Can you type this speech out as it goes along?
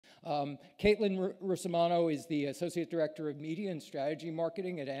Kaitlin Russomano is the Associate Director of Media and Strategy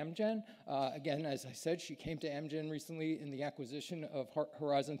Marketing at Amgen. Again, as I said, she came to Amgen recently in the acquisition of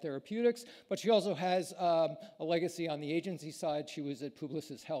Horizon Therapeutics, but she also has a legacy on the agency side. She was at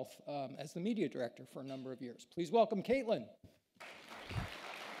Publicis Health as the Media Director for a number of years. Please welcome Kaitlin.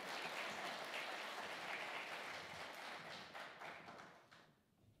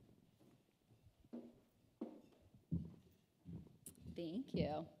 Thank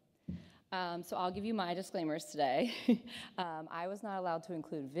you. So I'll give you my disclaimers today. I was not allowed to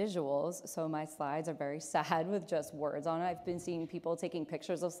include visuals, so my slides are very sad with just words on it. I've been seeing people taking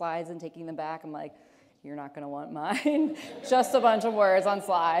pictures of slides and taking them back. I'm like, you're not going to want mine. Just a bunch of words on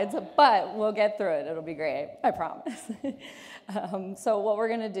slides, but we'll get through it. It'll be great, I promise. So what we're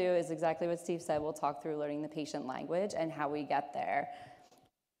going to do is exactly what Steve said. We'll talk through learning the patient language and how we get there.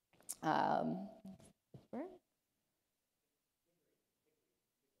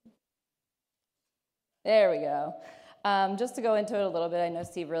 There we go. Just to go into it a little bit, I know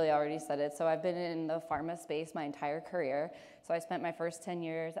Steve really already said it. So I've been in the pharma space my entire career. So I spent my first 10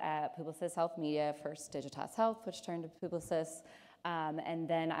 years at Publicis Health Media, first Digitas Health, which turned to Publicis. And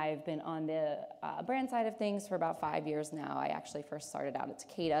then I've been on the brand side of things for about 5 years now. I actually first started out at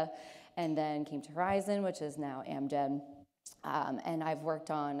Takeda and then came to Horizon, which is now Amgen. And I've worked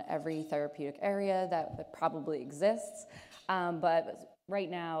on every therapeutic area that probably exists. But right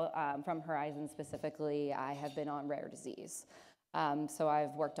now, from Horizon specifically, I have been on rare disease. So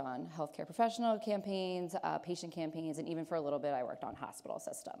I've worked on healthcare professional campaigns, patient campaigns, and even for a little bit, I worked on hospital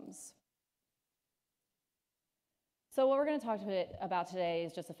systems. So what we're going to talk about today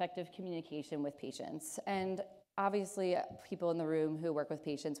is just effective communication with patients. And obviously, people in the room who work with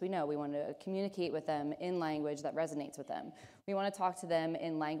patients, we know we want to communicate with them in language that resonates with them. We want to talk to them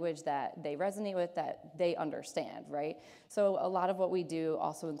in language that they resonate with, that they understand, right? So a lot of what we do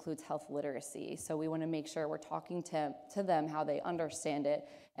also includes health literacy. So we want to make sure we're talking to them how they understand it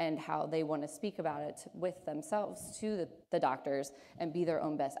and how they want to speak about it with themselves to the doctors and be their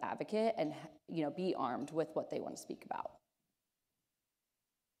own best advocate and, you know, be armed with what they want to speak about.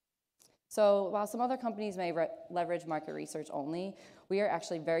 So while some other companies may leverage market research only, we are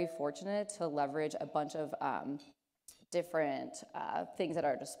actually very fortunate to leverage a bunch of different things at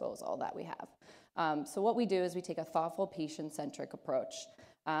our disposal that we have. So what we do is we take a thoughtful, patient-centric approach.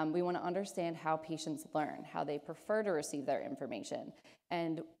 We want to understand how patients learn, how they prefer to receive their information.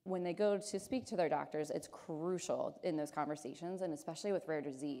 And when they go to speak to their doctors, it's crucial in those conversations, and especially with rare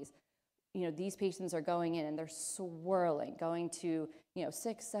disease. You know, these patients are going in and they're swirling, going to,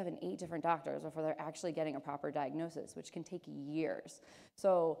 6, 7, 8 different doctors before they're actually getting a proper diagnosis, which can take years.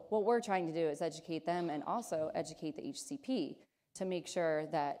 So what we're trying to do is educate them and also educate the HCP to make sure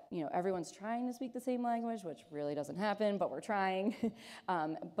that, everyone's trying to speak the same language, which really doesn't happen, but we're trying.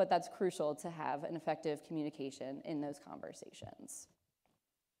 But that's crucial to have an effective communication in those conversations.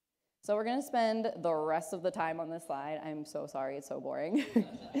 So we're going to spend the rest of the time on this slide. I'm so sorry, it's so boring.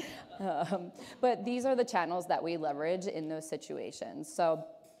 But these are the channels that we leverage in those situations. So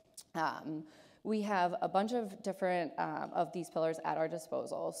we have a bunch of different of these pillars at our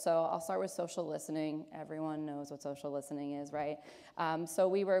disposal. So I'll start with social listening. Everyone knows what social listening is, right? So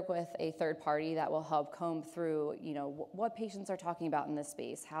we work with a third party that will help comb through, what patients are talking about in this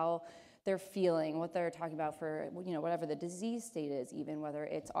space, how they're feeling, what they're talking about for, whatever the disease state is, even whether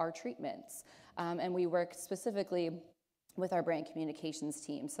it's our treatments. And we work specifically with our brand communications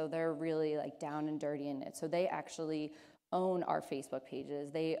team. So they're really like down and dirty in it. So they actually own our Facebook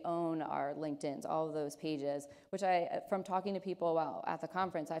pages. They own our LinkedIn's, all of those pages, which from talking to people at the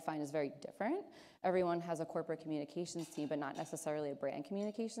conference, I find is very different. Everyone has a corporate communications team, but not necessarily a brand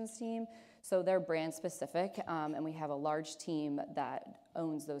communications team. So they're brand specific, and we have a large team that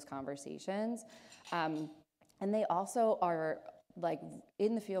owns those conversations. And they also are like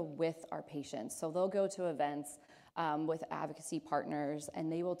in the field with our patients. So they'll go to events with advocacy partners,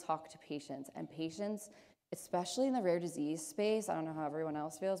 and they will talk to patients. And patients, especially in the rare disease space, I don't know how everyone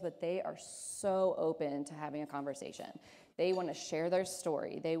else feels, but they are so open to having a conversation. They want to share their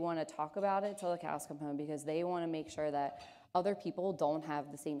story. They want to talk about it till the cows come home because they want to make sure that other people don't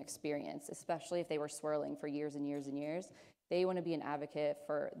have the same experience, especially if they were swirling for years and years and years. They want to be an advocate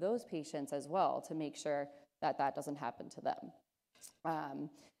for those patients as well to make sure that that doesn't happen to them.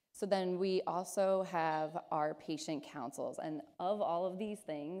 So then we also have our patient councils. And of all of these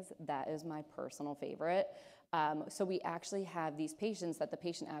things, that is my personal favorite. So we actually have these patients that the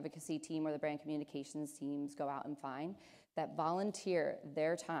patient advocacy team or the brand communications teams go out and find that volunteer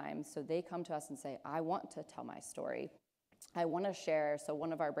their time. So they come to us and say, I want to tell my story. I want to share, so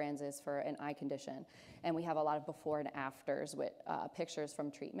one of our brands is for an eye condition, and we have a lot of before and afters with pictures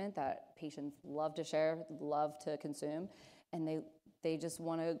from treatment that patients love to share, love to consume, and they just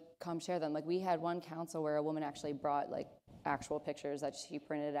want to come share them. Like we had one council where a woman actually brought like actual pictures that she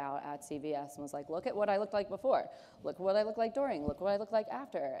printed out at CVS and was like, look at what I looked like before, look what I look like during, look what I look like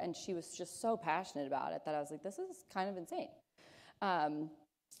after, and she was just so passionate about it that I was like, this is kind of insane.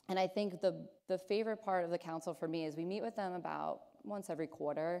 And I think the favorite part of the council for me is we meet with them about once every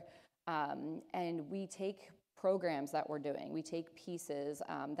quarter, and we take programs that we're doing. We take pieces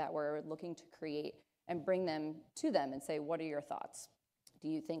that we're looking to create and bring them to them and say, what are your thoughts? Do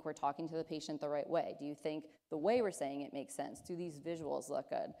you think we're talking to the patient the right way? Do you think the way we're saying it makes sense? Do these visuals look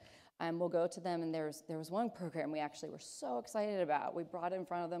good? We'll go to them, and there was one program we actually were so excited about. We brought it in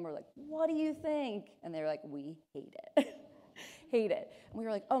front of them. We're like, what do you think? And they were like, we hate it. Hate it. And we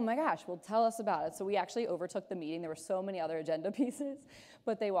were like, oh my gosh, well, tell us about it. So we actually overtook the meeting. There were so many other agenda pieces,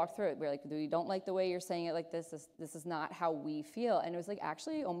 but they walked through it. We were like, we don't like the way you're saying it like this. This is not how we feel. And it was like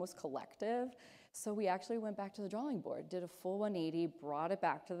actually almost collective. So we actually went back to the drawing board, did a full 180, brought it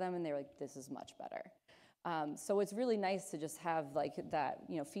back to them, and they were like, this is much better. So it's really nice to just have like that,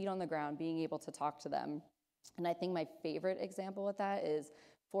 feet on the ground, being able to talk to them. And I think my favorite example with that is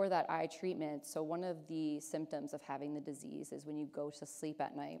for that eye treatment. So one of the symptoms of having the disease is when you go to sleep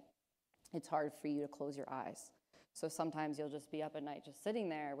at night, it's hard for you to close your eyes. So sometimes you'll just be up at night just sitting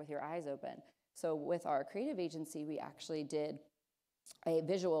there with your eyes open. So with our creative agency, we actually did a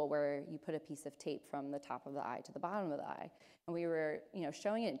visual where you put a piece of tape from the top of the eye to the bottom of the eye. And we were,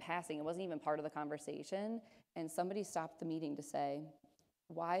 showing it in passing. It wasn't even part of the conversation. And somebody stopped the meeting to say,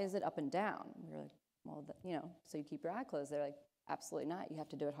 why is it up and down? We were like, well, so you keep your eye closed. They're like, absolutely not. You have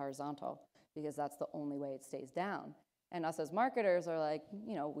to do it horizontal because that's the only way it stays down. And us as marketers are like,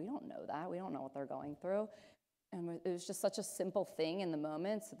 we don't know that. We don't know what they're going through. And it was just such a simple thing in the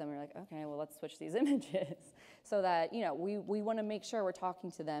moment. So then we were like, okay, well, let's switch these images so that, we want to make sure we're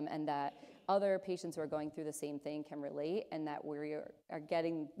talking to them and that other patients who are going through the same thing can relate and that we are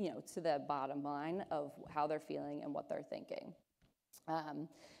getting, to the bottom line of how they're feeling and what they're thinking.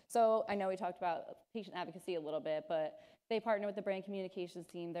 So I know we talked about patient advocacy a little bit, but they partner with the brand communications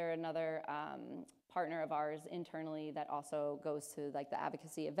team. They're another partner of ours internally that also goes to like the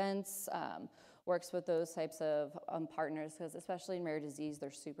advocacy events, works with those types of partners because especially in rare disease,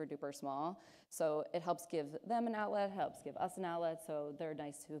 they're super duper small. So it helps give them an outlet, helps give us an outlet. So they're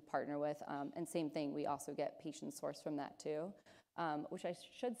nice to partner with. And same thing, we also get patient source from that too, which I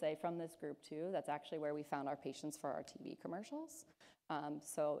should say from this group too, that's actually where we found our patients for our TV commercials.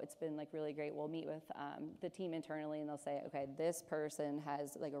 So it's been like really great. We'll meet with the team internally and they'll say, okay, this person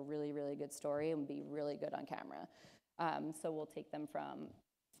has like a really, really good story and would be really good on camera. So we'll take them from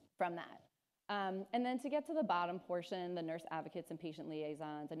that. And then to get to the bottom portion, the nurse advocates and patient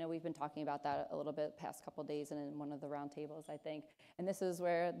liaisons. I know we've been talking about that a little bit the past couple of days and in one of the roundtables, I think. And this is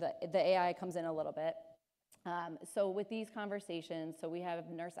where the AI comes in a little bit. So with these conversations, so we have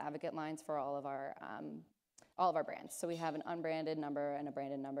nurse advocate lines for all of our brands. So we have an unbranded number and a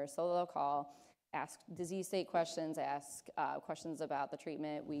branded number. So they'll call, ask disease state questions, ask questions about the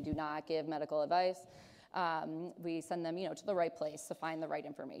treatment. We do not give medical advice. We send them, to the right place to find the right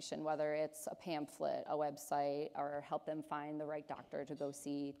information, whether it's a pamphlet, a website, or help them find the right doctor to go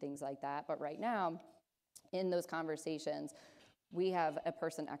see, things like that. But right now, in those conversations, we have a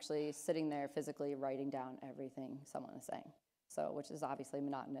person actually sitting there physically writing down everything someone is saying. So, which is obviously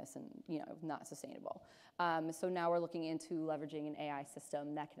monotonous and, not sustainable. So now we're looking into leveraging an AI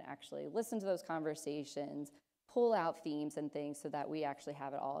system that can actually listen to those conversations, pull out themes and things so that we actually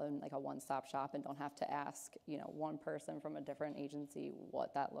have it all in like a one-stop shop and don't have to ask, one person from a different agency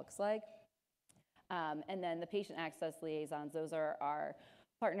what that looks like. And then the patient access liaisons, those are our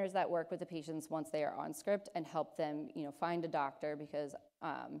partners that work with the patients once they are on script and help them, find a doctor because,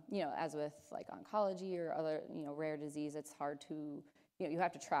 as with like oncology or other, rare disease, it's hard to, you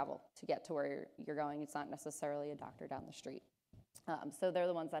have to travel to get to where you're going. It's not necessarily a doctor down the street. So they're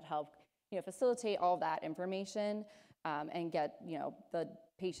the ones that help, facilitate all that information and get, the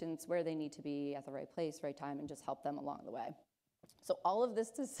patients where they need to be at the right place, right time, and just help them along the way. So all of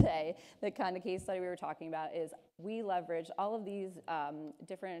this to say, the kind of case study we were talking about is we leverage all of these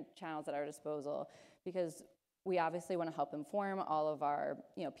different channels at our disposal because we obviously want to help inform all of our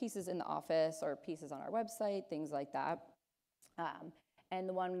pieces in the office or pieces on our website, things like that. And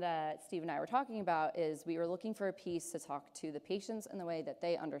the one that Steve and I were talking about is we were looking for a piece to talk to the patients in the way that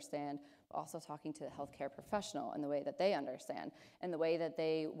they understand, but also talking to the healthcare professional in the way that they understand, and the way that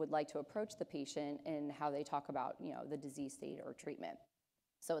they would like to approach the patient and how they talk about, the disease state or treatment.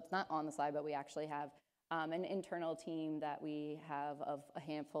 So it's not on the slide, but we actually have an internal team that we have of a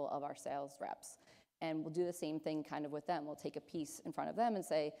handful of our sales reps. And we'll do the same thing kind of with them. We'll take a piece in front of them and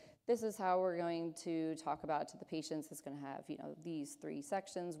say, this is how we're going to talk about it to the patients. It's going to have, you know, these 3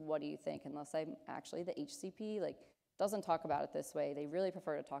 sections. What do you think? And they'll say, actually, the HCP doesn't talk about it this way. They really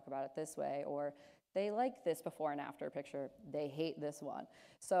prefer to talk about it this way. Or they like this before and after picture. They hate this one.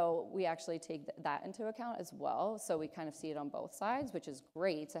 So we actually take that into account as well. So we kind of see it on both sides, which is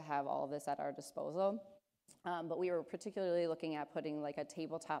great to have all of this at our disposal. But we were particularly looking at putting like a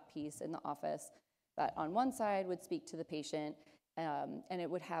tabletop piece in the office that on one side would speak to the patient, and it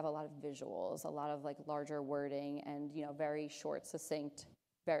would have a lot of visuals, a lot of like larger wording, and very short, succinct,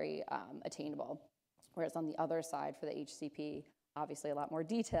 very attainable. Whereas on the other side for the HCP, obviously a lot more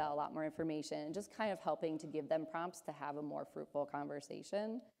detail, a lot more information, and just kind of helping to give them prompts to have a more fruitful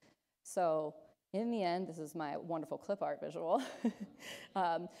conversation. So in the end, this is my wonderful clip art visual.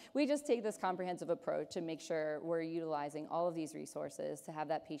 We just take this comprehensive approach to make sure we're utilizing all of these resources to have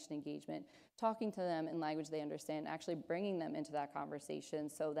that patient engagement, talking to them in language they understand, actually bringing them into that conversation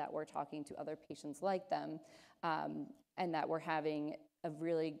so that we're talking to other patients like them, and that we're having a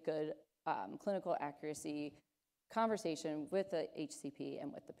really good clinical accuracy conversation with the HCP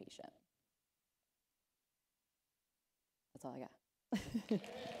and with the patient. That's all I got.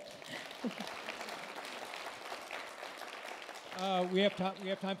 We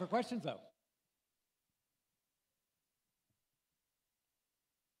have time for questions, though.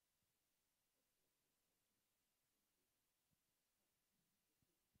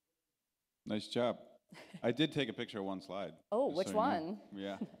 Nice job. I did take a picture of one slide. Oh, which one?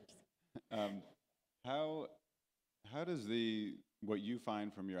 Yeah. How does what you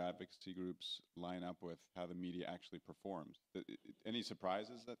find from your advocacy groups line up with how the media actually performs? Any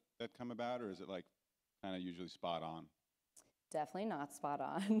surprises that come about, or is it like kind of usually spot on? Definitely not spot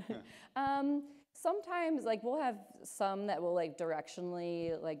on. Sometimes we'll have some that will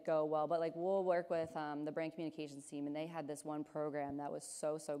directionally go well, but we'll work with the brand communications team, and they had this one program that was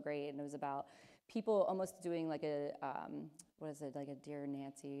so great, and it was about people almost doing like a a Dear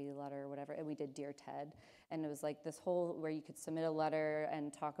Nancy letter or whatever, and we did Dear Ted, and it was like this whole where you could submit a letter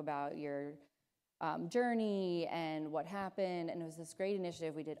and talk about your journey and what happened, and it was this great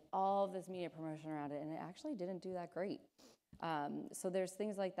initiative. We did all of this media promotion around it, and it actually didn't do that great. So there's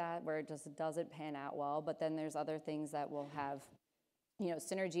things like that where it just doesn't pan out well, but then there's other things that will have,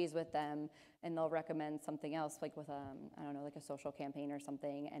 synergies with them, and they'll recommend something else, like with a social campaign or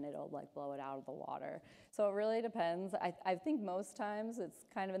something, and it'll blow it out of the water. So it really depends. I think most times it's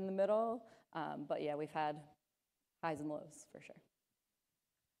kind of in the middle, but yeah, we've had highs and lows for sure.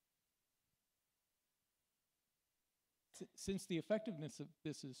 Since the effectiveness of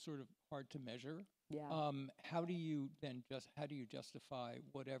this is sort of hard to measure, yeah. How do you justify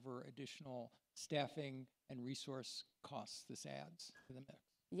whatever additional staffing and resource costs this adds to the mix?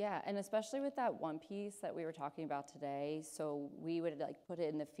 Yeah, and especially with that one piece that we were talking about today, so we would put it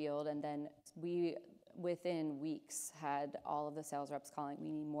in the field, and then we, within weeks, had all of the sales reps calling, we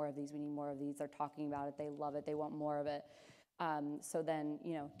need more of these, we need more of these. They're talking about it, they love it, they want more of it. So then,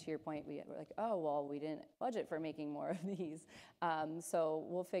 to your point, we were like, oh, well, we didn't budget for making more of these. So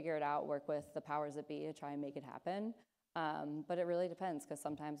we'll figure it out, work with the powers that be to try and make it happen. But it really depends, because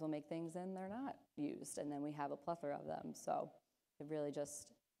sometimes we'll make things and they're not used, and then we have a plethora of them. So it really just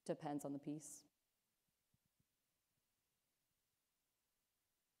depends on the piece.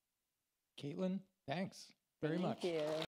 Kaitlin, thanks very much. Thank you.